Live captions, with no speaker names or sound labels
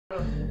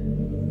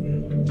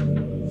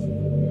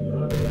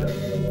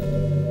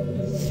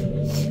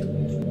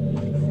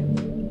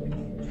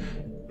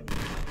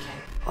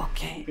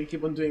Okay. We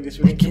keep on doing this.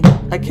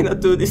 I cannot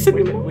do this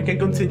anymore. We can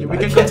continue. We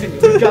can continue.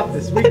 We got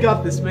this. We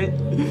got this, mate.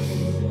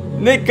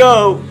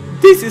 Nico,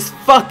 this is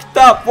fucked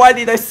up. Why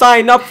did I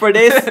sign up for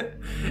this?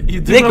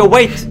 Nico,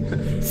 wait.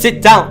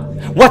 Sit down.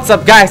 What's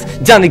up, guys?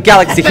 Johnny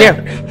Galaxy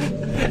here.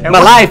 My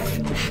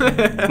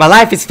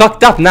life is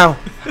fucked up now.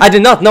 I do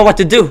not know what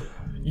to do.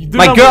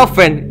 My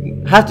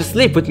girlfriend has to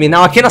sleep with me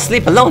now. I cannot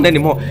sleep alone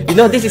anymore. You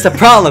know, this is a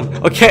problem.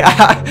 Okay,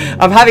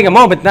 I'm having a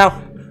moment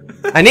now.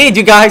 I need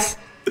you guys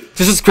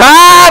to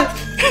subscribe.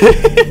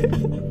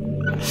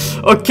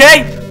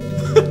 Okay,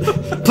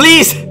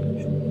 please.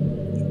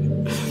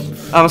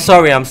 I'm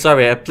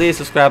sorry. Please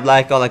subscribe,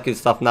 like, all that good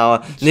stuff.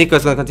 Now,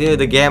 Nico's gonna continue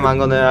the game. I'm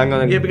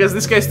gonna. Yeah, because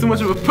this guy's too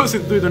much of a pussy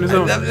to do it on his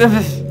own.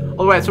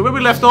 Alright, so where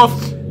we left off,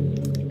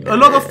 a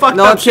lot of fucked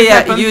up shit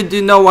happened. You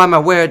do know I'm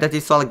aware that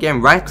it's all a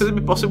game, right? Could it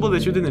be possible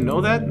that you didn't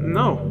know that?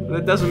 No,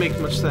 that doesn't make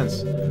much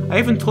sense. I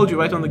even told you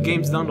right on the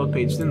game's download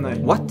page, didn't I?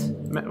 What?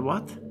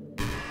 What?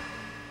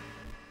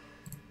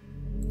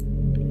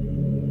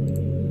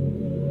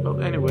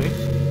 Well, anyway,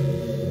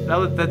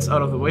 now that that's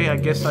out of the way, I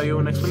guess I owe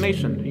an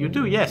explanation. You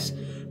do, yes.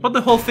 But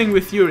the whole thing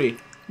with Yuri,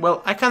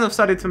 well, I kind of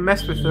started to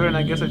mess with her and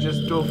I guess I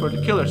just drove her to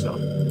kill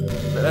herself.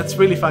 That's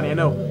really funny, I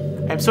know.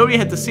 I'm sorry you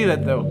had to see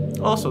that though.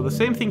 Also, the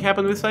same thing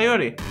happened with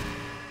Sayori.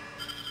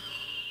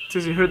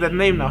 Since you heard that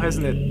name now,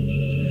 hasn't it?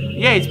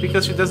 Yeah, it's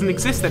because she doesn't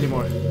exist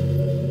anymore.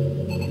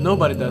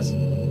 Nobody does.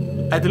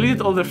 I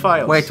deleted all their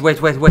files. Wait.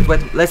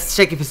 Let's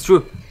check if it's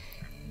true.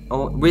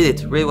 Oh, read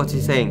it. Read what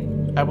he's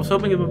saying. I was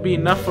hoping it would be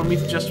enough for me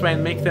to just try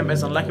and make them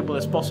as unlikable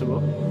as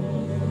possible.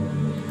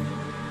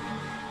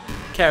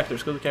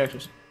 Characters, go to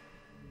characters.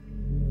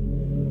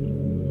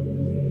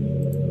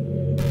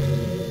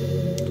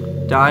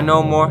 There are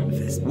no more.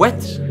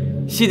 What?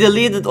 She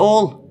deleted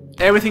all.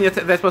 Everything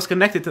that was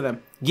connected to them.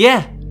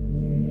 Yeah.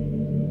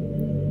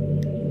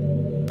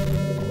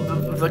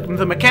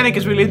 The mechanic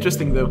is really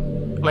interesting though.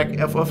 Like,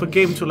 of a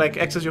game to like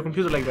access your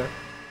computer like that.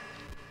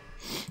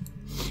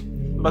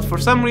 But for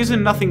some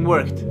reason nothing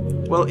worked.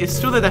 Well, it's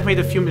true that I've made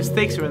a few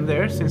mistakes here and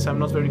there, since I'm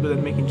not very good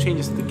at making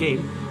changes to the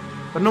game.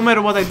 But no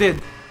matter what I did,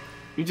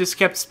 you just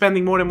kept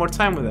spending more and more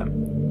time with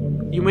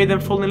them. You made them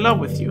fall in love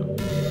with you.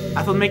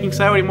 I thought making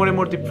Sayori more and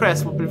more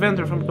depressed would prevent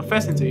her from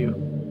confessing to you.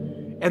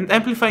 And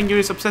amplifying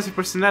Yuri's obsessive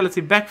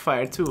personality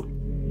backfired too.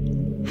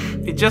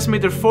 It just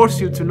made her force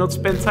you to not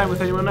spend time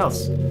with anyone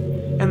else.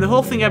 And the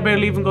whole thing, I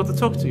barely even got to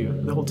talk to you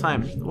the whole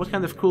time. What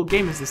kind of cool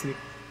game is this, Nick?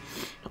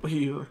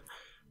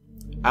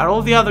 Are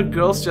all the other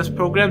girls just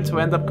programmed to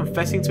end up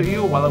confessing to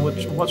you while I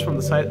would watch from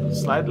the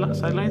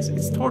sidelines?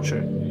 It's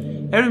torture.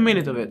 Every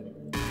minute of it.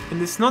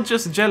 And it's not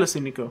just jealousy,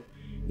 Nico.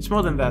 It's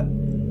more than that.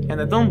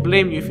 And I don't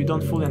blame you if you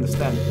don't fully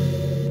understand.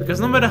 Because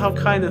no matter how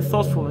kind and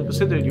thoughtful and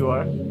considerate you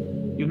are,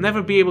 you'll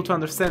never be able to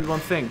understand one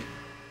thing.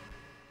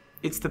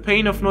 It's the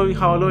pain of knowing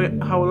how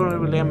alone I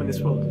really am in this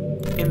world.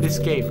 In this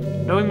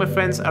game. Knowing my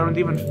friends haven't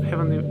even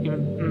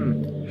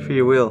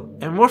Free will.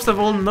 And worst of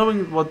all,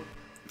 knowing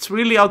what's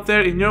really out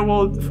there in your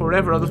world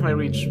forever out of my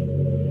reach.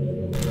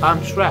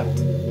 I'm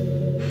trapped.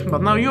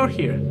 But now you're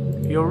here.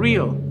 You're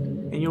real.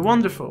 And you're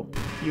wonderful.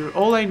 You're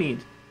all I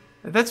need.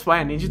 And that's why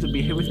I need you to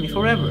be here with me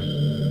forever.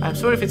 I'm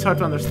sorry if it's hard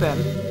to understand.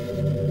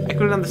 I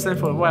couldn't understand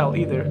for a while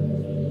either.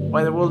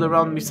 Why the world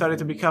around me started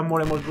to become more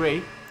and more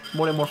grey.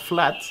 More and more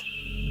flat.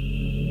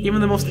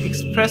 Even the most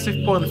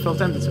expressive poem felt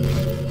empty to me.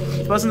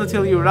 It wasn't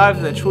until you arrived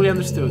that I truly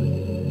understood.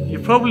 You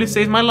probably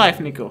saved my life,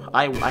 Nico.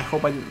 I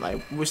hope I didn't.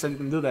 I wish I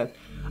didn't do that.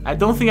 I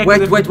don't think I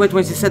could have... Wait,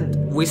 when you said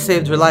we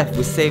saved your life,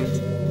 we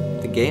saved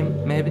the game,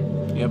 maybe?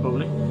 Yeah,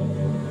 probably.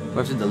 We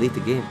have to delete the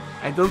game.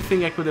 I don't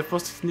think I could have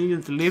possibly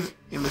needed to live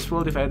in this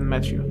world if I hadn't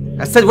met you.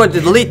 I said what,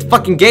 to delete the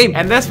fucking game!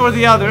 And as for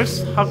the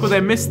others, how could I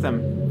miss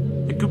them?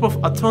 A group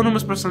of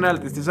autonomous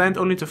personalities designed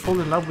only to fall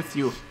in love with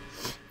you.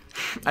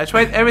 I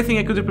tried everything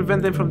I could to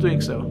prevent them from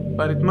doing so,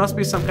 but it must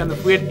be some kind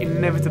of weird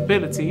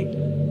inevitability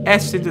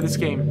etched into this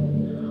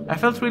game. I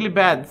felt really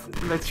bad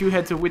that you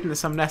had to witness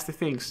some nasty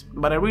things,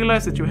 but I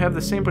realized that you have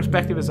the same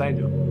perspective as I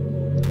do.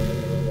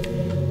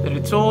 That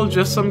it's all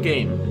just some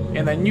game,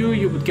 and I knew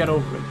you would get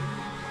over it.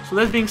 So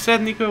that being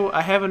said, Nico,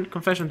 I have a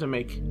confession to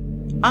make.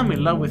 I'm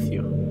in love with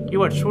you.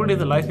 You are truly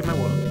the light in my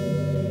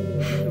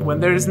world. When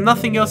there is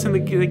nothing else in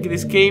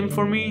this game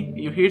for me,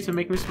 you're here to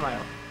make me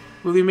smile.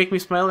 Will you make me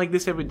smile like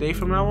this every day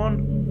from now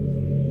on?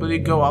 Will you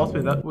go out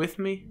with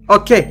me?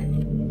 Okay.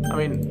 I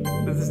mean,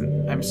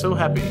 I'm so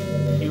happy.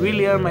 You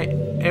really are my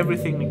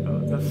everything, Nico.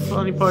 The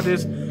funny part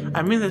is,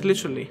 I mean that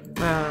literally.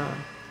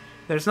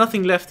 There's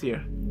nothing left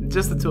here.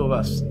 Just the two of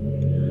us.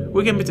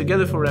 We can be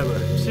together forever.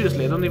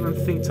 Seriously, I don't even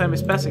think time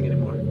is passing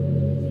anymore.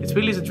 It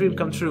really is a dream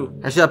come true.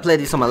 I should have played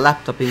this on my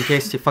laptop in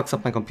case she fucks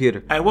up my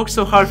computer. I worked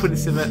so hard for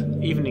this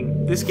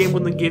evening. This game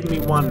wouldn't give me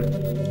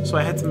one, so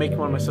I had to make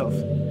one myself.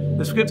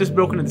 The script is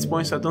broken at this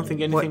point, so I don't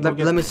think anything will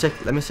get... Let me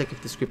check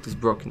if the script is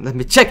broken. Let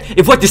me check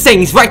if what you're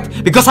saying is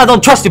right, because I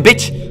don't trust you,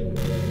 bitch!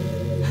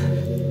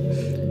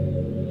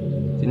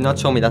 Do not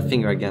show me that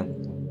finger again.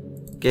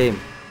 Game.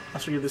 I'll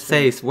show you this.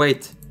 Says,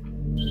 wait.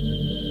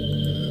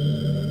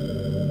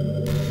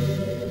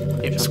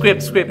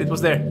 Script, it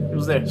was there. It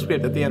was there.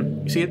 Script at the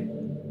end. You see it?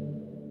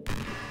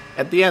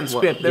 At the end,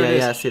 script. There it is.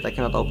 Yeah, I see it. I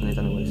cannot open it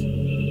anyways.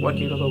 Why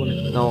can you not open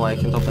it? No, I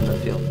can't open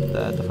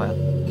the file.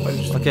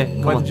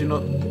 Why did you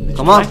not?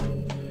 Come on.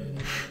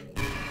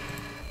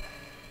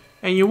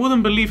 And you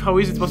wouldn't believe how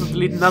easy it was to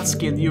delete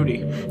Natsuki and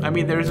Yuri. I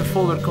mean, there is a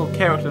folder called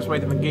characters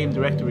right in the game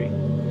directory.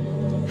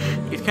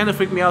 It kind of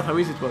freaked me out how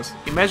easy it was.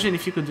 Imagine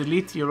if you could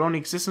delete your own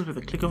existence with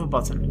a click of a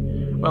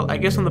button. Well, I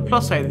guess on the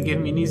plus side, it gave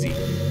me an easy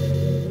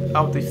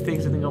out if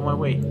things didn't go my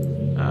way.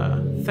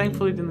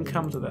 Thankfully, it didn't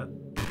come to that.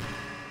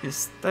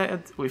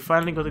 Instead, we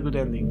finally got a good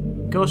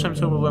ending. Gosh, I'm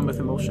so overwhelmed with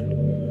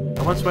emotion.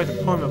 I want to write a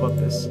poem about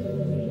this.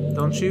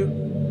 Don't you?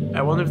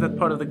 I wonder if that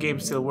part of the game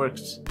still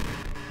works.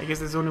 I guess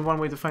there's only one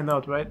way to find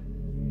out, right?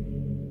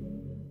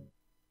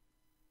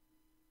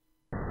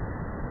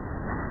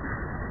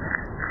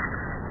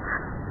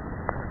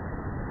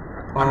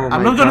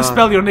 I'm not gonna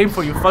spell your name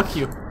for you, fuck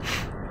you.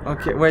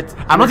 Okay, wait.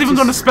 I'm not even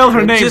gonna spell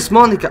her name. Just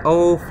Monica.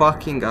 Oh,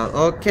 fucking god.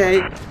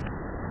 Okay.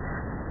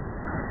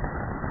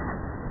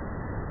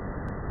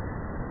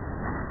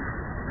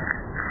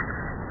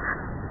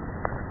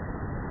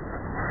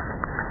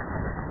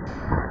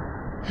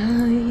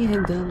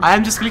 I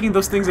am just clicking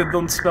those things that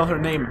don't spell her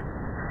name.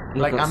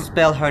 Like I'm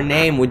spell her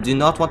name. We do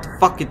not want to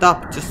fuck it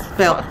up. Just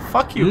spell.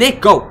 Fuck you,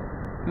 Nico.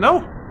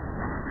 No.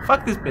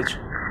 Fuck this bitch.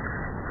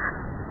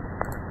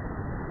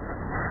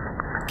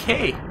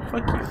 K.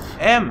 Fuck you.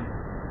 M.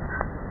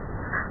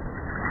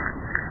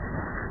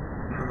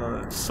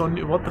 No,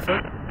 Sonia. What the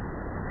fuck?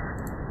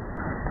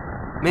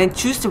 Man,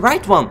 choose the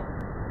right one.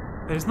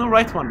 There's no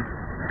right one.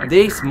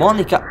 This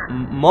Monica.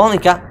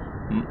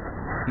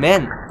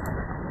 Man.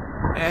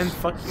 And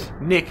fuck you.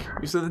 Nick.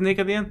 You said the Nick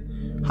at the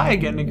end? Hi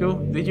again, Nico.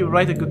 Did you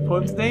write a good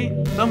poem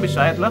today? Don't be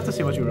shy, I'd love to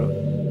see what you wrote.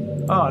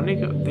 Oh,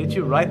 Nico, did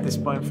you write this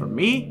poem for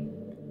me?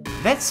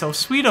 That's so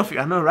sweet of you,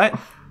 I know, right?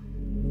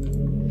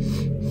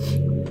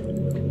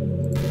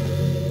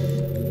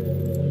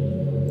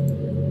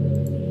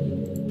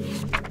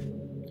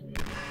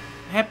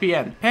 Happy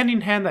end. Pen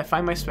in hand, I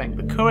find my strength.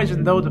 The courage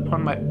endowed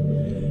upon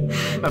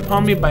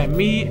me by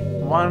me,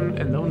 one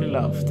and only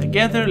love.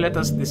 Together, let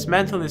us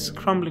dismantle this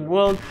crumbling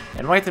world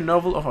and write a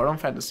novel of our own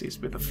fantasies.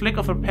 With a flick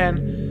of her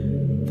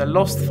pen, the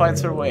lost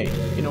finds her way.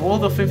 In a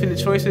world of infinite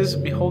choices,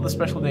 behold a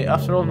special day.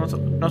 After all,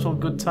 not all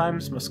good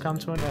times must come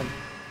to an end.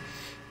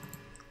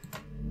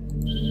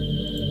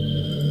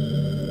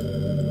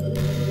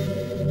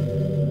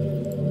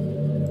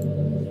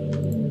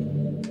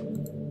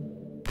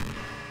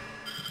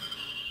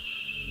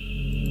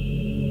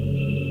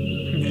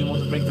 Did you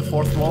want to break the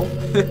fourth wall?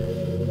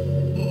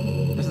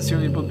 Just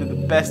assume it would be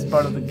the best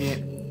part of the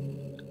game.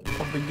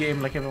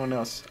 Like everyone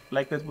else.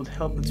 Like that would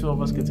help the two of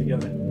us get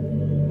together.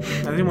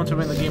 I didn't want to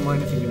ruin the game or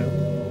anything, you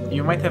know.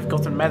 You might have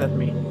gotten mad at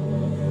me.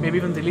 Maybe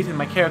even deleted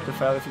my character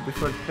file if you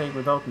preferred playing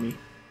without me.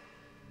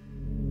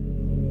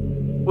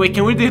 Wait,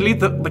 can we delete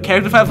the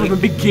character file from the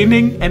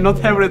beginning and not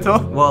have it at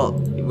all? Well,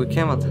 we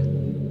cannot.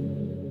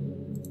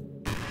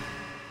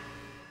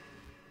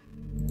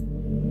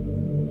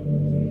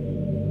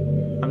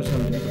 I'm just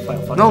gonna delete the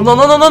file. No.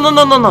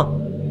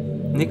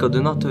 Nico,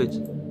 do not do it.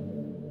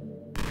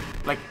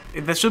 Like,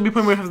 there should be a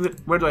point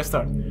where do I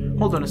start?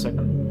 Hold on a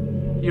second.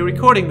 You're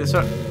recording this,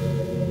 right?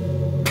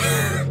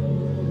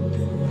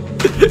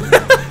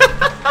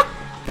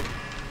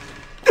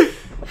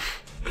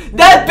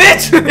 That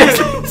bitch!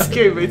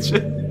 Okay, bitch.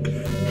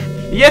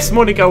 Yes,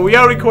 Monica, we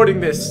are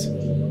recording this.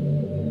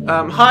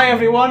 Hi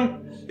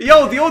everyone.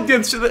 Yo, the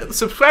audience, the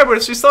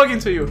subscribers, she's talking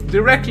to you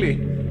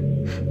directly.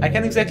 I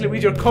can't exactly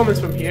read your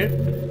comments from here,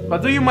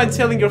 but do you mind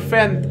telling your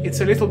friend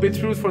it's a little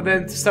bit rude for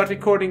them to start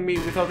recording me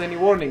without any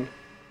warning?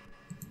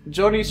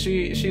 Johnny,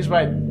 she's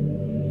right.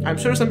 I'm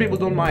sure some people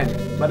don't mind,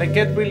 but I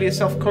get really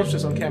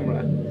self-conscious on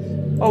camera.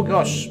 Oh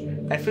gosh,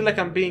 I feel like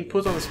I'm being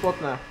put on the spot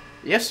now.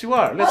 Yes, you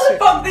are. Let's see. How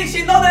the fuck did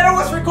she know that I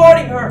was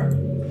recording her?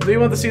 Do you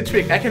want to see a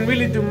trick? I can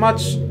really do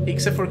much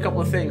except for a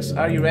couple of things.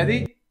 Are you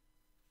ready?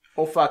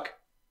 Oh fuck.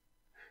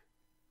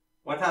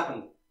 What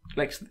happened?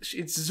 Like,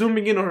 it's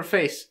zooming in on her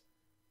face.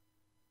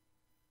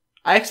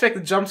 I expect a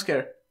jump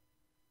scare.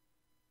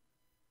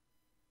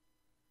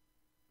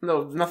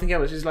 No, nothing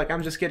happened. She's like,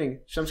 I'm just kidding.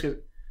 Jump scare.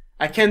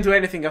 I can't do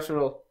anything after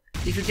all.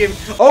 If you gave...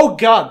 Oh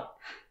god!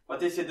 What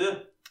did she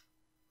do?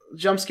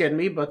 Jump scared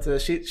me, but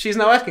she's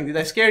now asking, did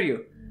I scare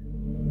you?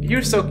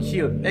 You're so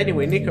cute.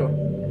 Anyway, Nico,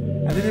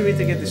 I didn't mean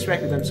to get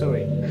distracted, I'm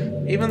sorry.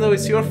 Even though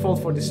it's your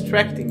fault for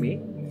distracting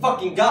me.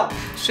 Fucking god!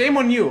 Shame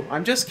on you,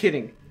 I'm just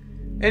kidding.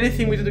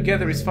 Anything we do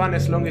together is fun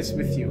as long as it's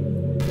with you.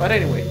 But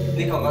anyway.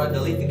 Nico, I'm gonna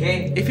delete the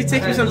game. If it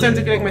takes me some time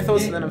to collect my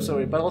thoughts, then I'm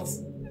sorry. But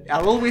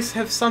I'll always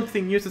have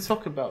something new to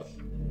talk about.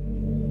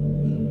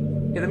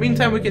 In the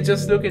meantime, we can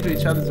just look into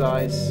each other's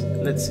eyes.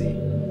 Let's see.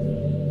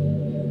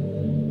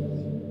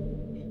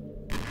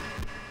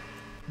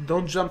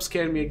 Don't jump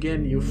scare me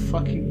again, you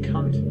fucking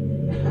cunt.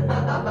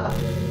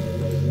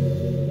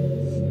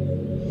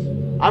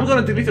 I'm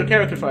gonna delete your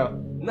character file.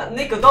 No,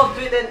 Nico, don't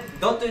do it then.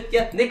 Don't do it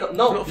yet. Nico,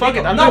 no. No, fuck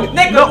Nico, it. I'm no, doing it.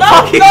 Nico, no, no,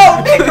 fuck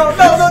no, Nico,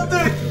 no, don't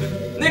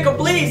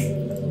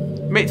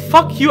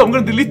fuck you, I'm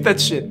gonna delete that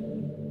shit.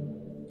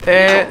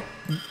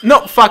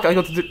 No, fuck, I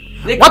got to do...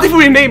 Nico. What if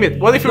we rename it?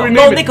 What if we rename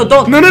it? No, Nico,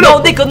 don't. No,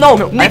 Nico,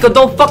 no. Nico,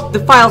 don't fuck the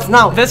files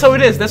now. That's how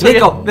it is. That's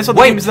Nico, how the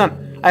game is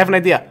done. I have an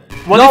idea.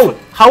 What No.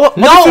 if, how,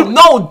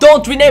 No,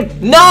 don't rename.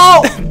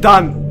 No.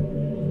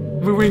 Done.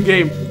 We win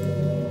game.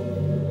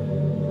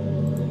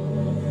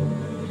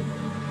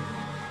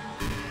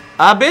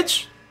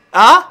 Bitch?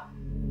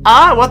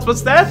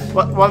 What's that?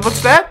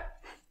 What's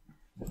that?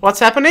 What's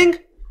happening?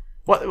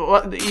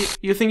 What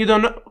you think you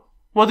don't know?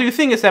 What do you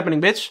think is happening,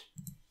 bitch?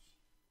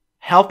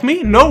 Help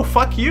me? No,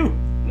 fuck you.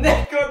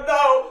 Nico,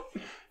 no.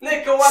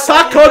 Nico, what?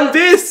 Suck on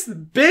this,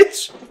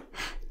 bitch.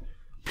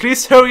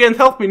 Please hurry and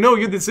help me. No,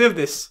 you deserve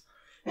this.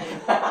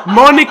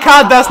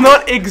 Monica does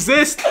not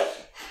exist.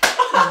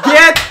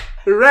 Get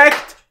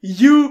wrecked,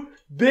 you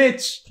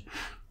bitch.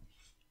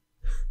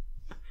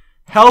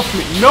 Help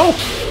me. No.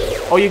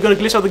 Oh, you're gonna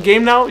glitch out the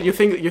game now? You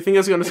think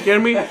that's gonna scare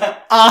me?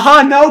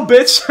 No,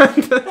 bitch.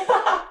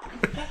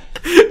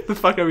 The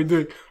fuck are we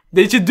doing?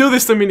 Did you do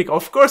this to me, Nico?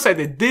 Of course I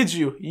did. Did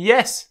you?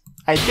 Yes,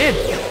 I did.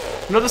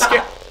 Not a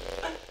scare.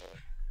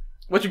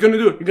 What you gonna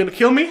do? You gonna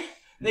kill me?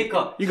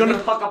 Nico, you're gonna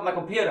fuck up my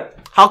computer.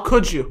 How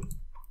could you?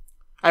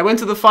 I went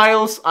to the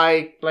files,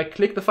 I like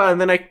clicked the file and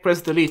then I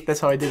pressed delete. That's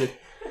how I did it.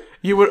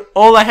 You were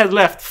all I had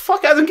left.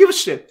 Fuck, I don't give a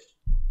shit.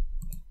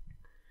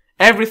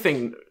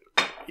 Everything.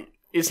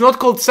 It's not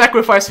called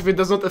sacrifice if it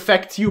does not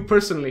affect you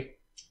personally.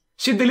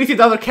 She deleted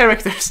other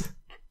characters.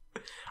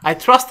 I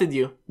trusted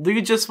you. Do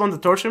you just want to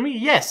torture me?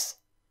 Yes.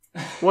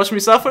 Watch me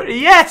suffer?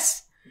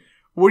 Yes.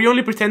 Were you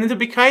only pretending to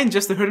be kind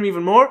just to hurt me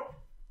even more?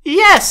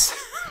 Yes.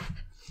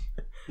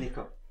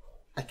 Nico,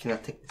 I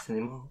cannot take this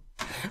anymore.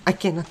 I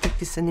cannot take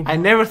this anymore. I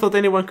never thought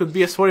anyone could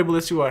be as horrible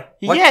as you are.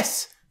 What?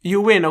 Yes.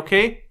 You win,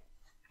 okay?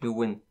 You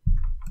win.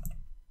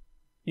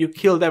 You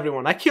killed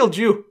everyone. I killed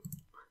you.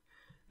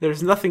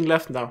 There's nothing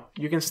left now.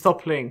 You can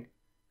stop playing.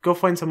 Go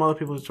find some other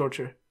people to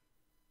torture.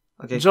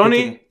 Okay, Johnny,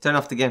 continue. Turn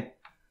off the game.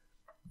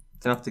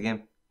 Turn off the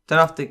game. Turn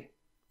off the...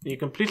 You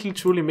completely,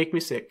 truly make me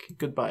sick.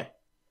 Goodbye.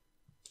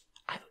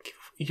 I don't give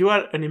a f. You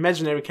are an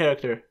imaginary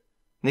character.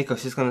 Nico,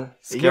 she's gonna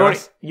scare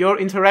us. Your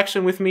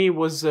interaction with me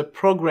was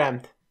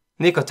programmed.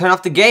 Nico, turn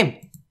off the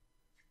game.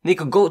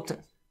 Nico, go.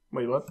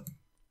 Wait, what?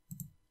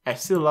 I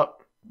still love...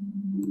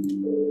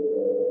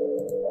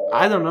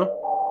 I don't know.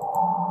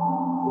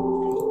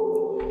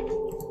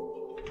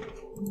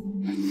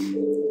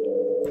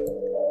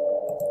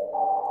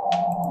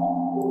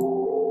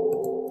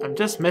 I'm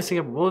just messing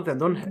up a world I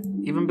don't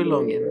even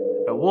belong in.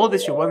 A world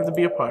that you wanted to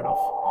be a part of.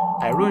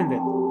 I ruined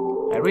it.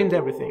 I ruined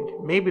everything.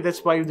 Maybe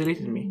that's why you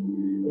deleted me.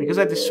 Because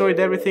I destroyed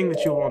everything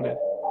that you wanted.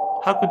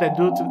 How could I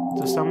do it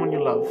to someone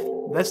you love?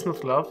 That's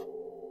not love.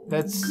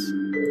 That's...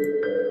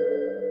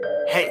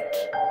 hate.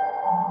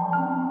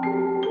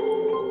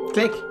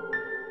 Click.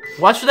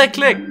 What should I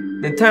click?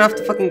 Then turn off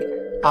the fucking...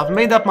 I've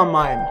made up my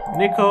mind.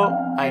 Nico,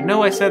 I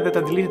know I said that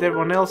I deleted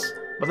everyone else,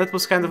 but that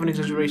was kind of an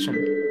exaggeration.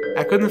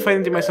 I couldn't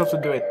find it in myself to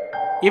do it.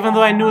 Even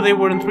though I knew they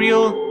weren't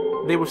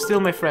real, they were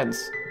still my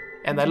friends.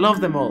 And I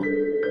loved them all.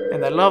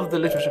 And I loved the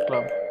literature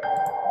club.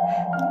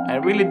 I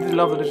really did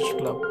love the literature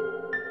club.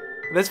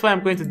 That's why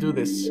I'm going to do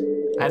this.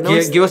 I know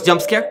Give us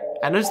jump scare?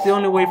 I know it's the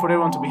only way for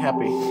everyone to be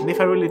happy. And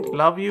if I really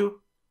love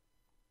you...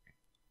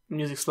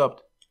 Music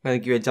stopped. I'm gonna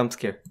give you a jump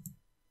scare.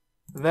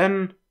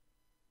 Then...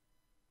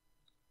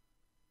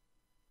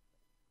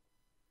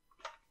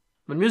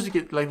 The music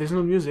is... like, there's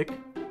no music.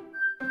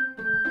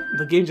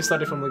 The game just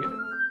started from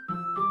the...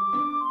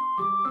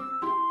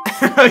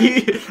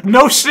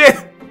 No shit!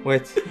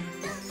 Wait.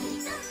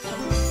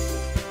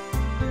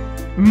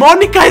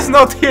 Monica is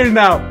not here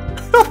now!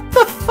 What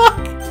the fuck?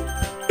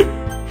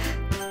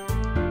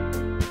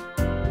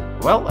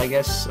 Well, I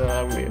guess,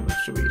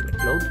 should we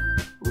load?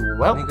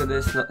 Well, Nico,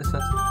 it's not...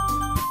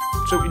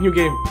 so new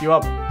game, you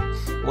up?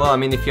 Well, I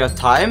mean, if you have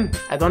time...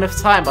 I don't have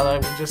time, but I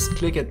will just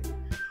click it.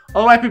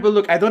 Alright people,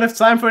 look, I don't have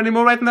time for any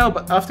more right now,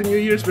 but after New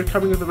Year's we're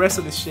coming with the rest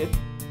of this shit.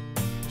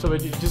 So we're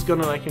just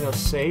gonna, like, you know,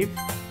 save.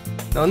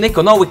 No,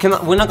 Nico, no,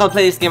 we're not gonna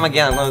play this game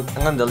again. I'm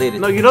gonna delete it.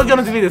 No, you're not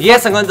gonna delete it.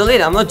 Yes, I'm gonna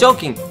delete it. I'm not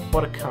joking.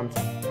 What a cunt.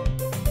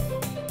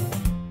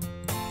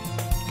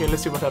 Okay,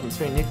 let's see what happens.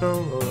 Hey,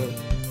 Nico, or...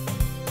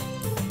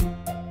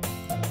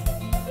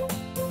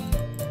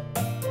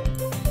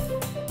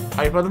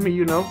 Are you proud of me,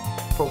 you know,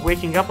 for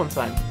waking up on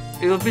time?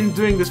 You've been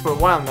doing this for a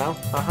while now.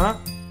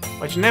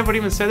 But you never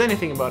even said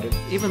anything about it,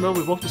 even though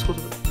we walked to school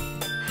together.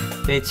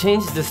 They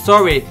changed the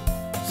story.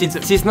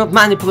 She's not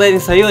manipulating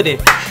Sayuri.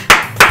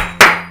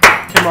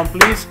 Come on,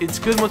 please. It's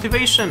good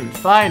motivation.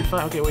 Fine.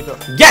 Okay, wait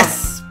up.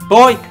 Yes,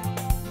 boy.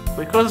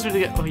 We cross the street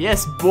again. Oh,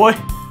 yes, boy.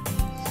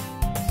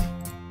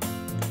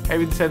 Have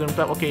we decided on the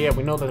club? Okay, yeah,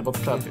 we know that about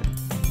the club.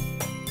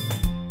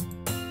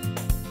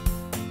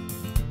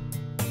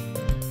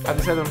 I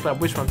decided on the club.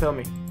 Which one? Tell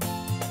me.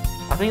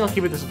 I think I'll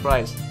keep it a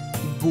surprise.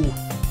 Boo.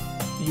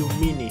 You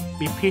meanie.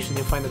 Be patient,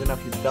 you'll find it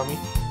enough, you dummy.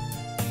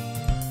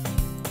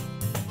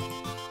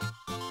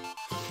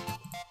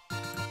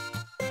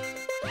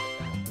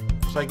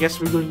 So I guess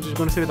we're just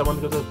gonna say that I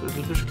want to go to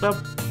the literature club.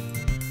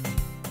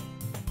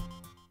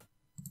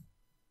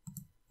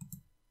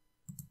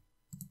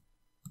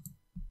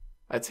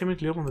 I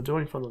timidly opened the door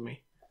in front of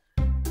me.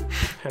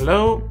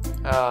 Hello,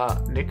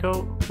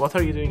 Nico, what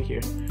are you doing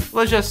here?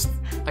 Well,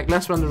 I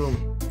glanced around the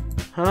room.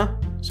 Huh?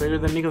 So you're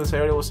the Nico that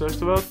Sayori was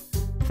talking about?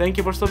 Thank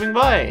you for stopping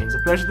by. It's a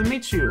pleasure to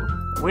meet you.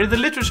 We're the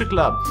Literature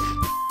Club.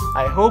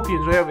 I hope you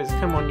enjoy our visit.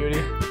 Come on,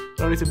 Yuri.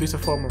 Don't need to be so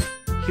formal.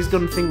 He's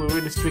gonna think we're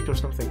really strict or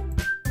something.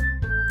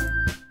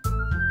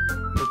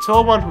 The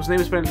tall one, whose name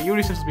is apparently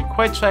Yuri, seems to be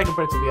quite shy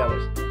compared to the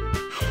others.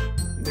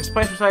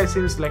 Despite her size,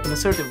 seems like an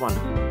assertive one.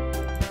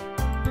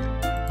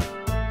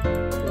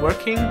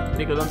 Working?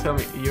 Nico, don't tell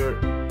me.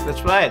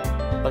 That's right.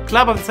 The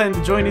club I've decided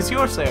to join is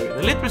yours, Sayori.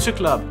 The Literature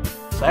Club.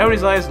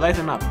 Sayori's eyes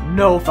lighten up.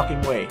 No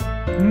fucking way.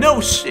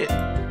 No shit.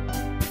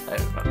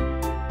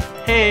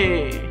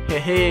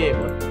 Hey.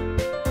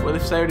 Well,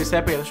 if Sayori's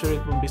happy, I'm sure it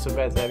wouldn't be so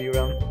bad to have you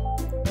around.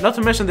 Not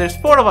to mention, there's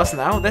 4 of us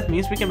now. That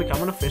means we can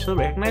become an official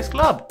recognized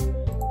club.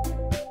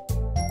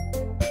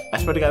 I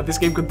swear to God, this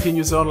game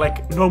continues on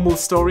like normal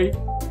story.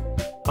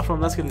 After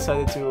Natsuki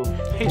decided to.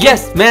 Hey,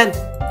 yes, man.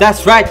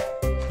 That's right.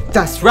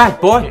 That's right,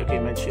 boy. Okay,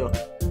 man, chill.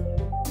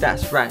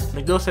 That's right.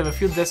 McDonald's have a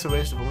few deaths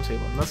arranged for Museo.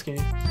 Natsuki.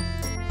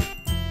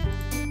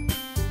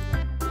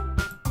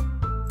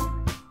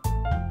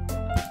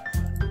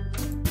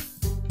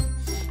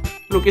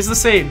 Look, it's the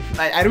same.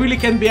 I really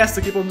can't be asked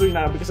to keep on doing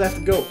now because I have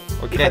to go.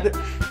 Okay.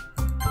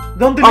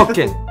 Don't delete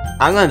it. Okay.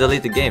 I'm gonna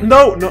delete the game.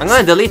 No. I'm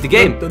gonna delete the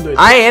game. Don't do it.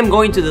 I am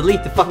going to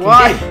delete the fucking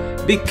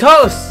game.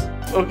 Because.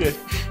 Okay.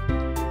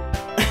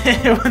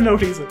 No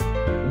reason.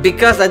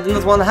 Because I do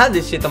not want to have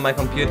this shit on my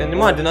computer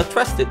anymore. I do not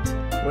trust it.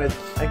 Well,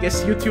 I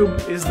guess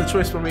YouTube is the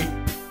choice for me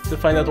to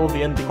find out all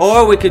the endings.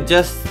 Or we could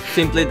just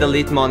simply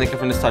delete Monica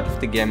from the start of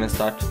the game and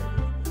start.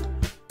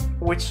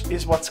 Which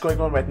is what's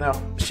going on right now.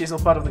 She's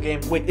not part of the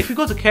game. Wait, if we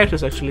go to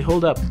characters, actually,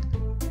 hold up.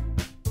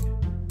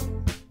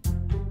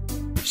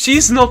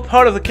 She's not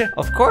part of the character.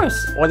 Of course.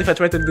 What if I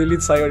try to delete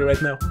Sayori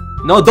right now?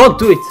 No, don't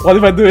do it. What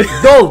if I do it?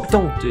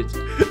 Don't do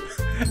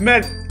it.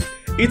 Man,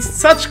 it's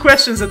such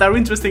questions that are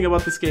interesting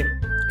about this game.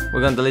 We're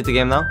gonna delete the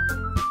game now?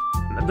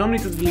 I don't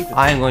need to delete it.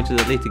 I am going to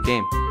delete the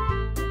game.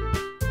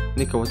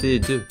 Nico, what did you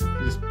do?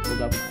 You just pulled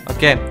up mine.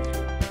 Okay.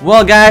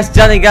 Well, guys,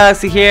 Johnny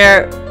Galaxy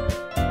here.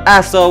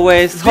 As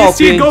always, hope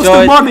you enjoyed. This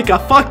goes to Monica.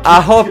 Fuck you.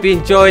 I hope you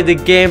enjoyed the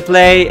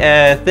gameplay.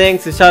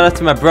 Thanks and shout out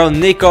to my bro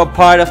Nico,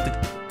 part of the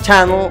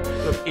channel.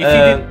 Look,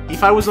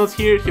 if I was not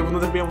here, he would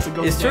not be able to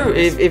go. It's true.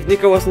 If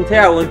Nico wasn't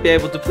here, I wouldn't be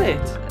able to play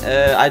it.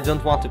 I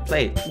don't want to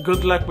play it.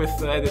 Good luck with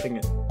editing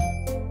it.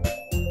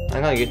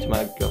 I'm gonna give it to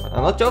my girlfriend.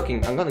 I'm not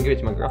joking. I'm gonna give it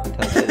to my girlfriend.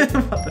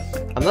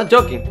 I'm not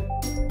joking.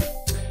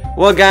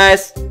 Well,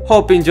 guys,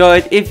 hope you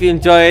enjoyed. If you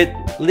enjoyed,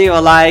 leave a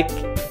like,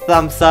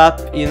 thumbs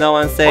up. You know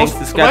what I'm saying. Also,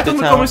 subscribe to the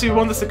channel. Write in the comments if you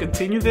want us to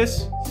continue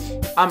this.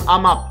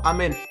 I'm up. I'm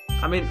in.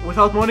 I mean,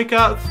 without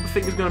Monica, the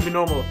thing is gonna be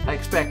normal. I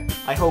expect.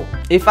 I hope.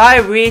 If I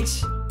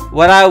reach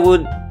what I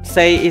would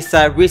say is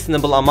a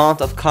reasonable amount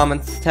of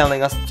comments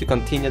telling us to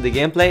continue the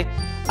gameplay,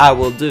 I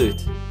will do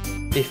it.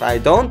 If I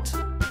don't,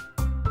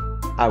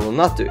 I will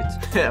not do it.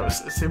 Yeah, it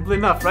was simple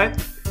enough, right?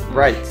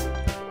 Right.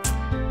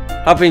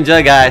 Hope you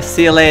enjoy, guys.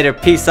 See you later.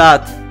 Peace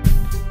out.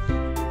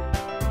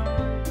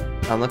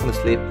 I'm not gonna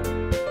sleep.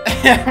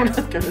 I'm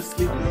not gonna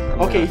sleep.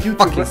 Okay, YouTube.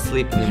 Fucking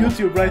sleep anymore.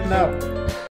 YouTube right now.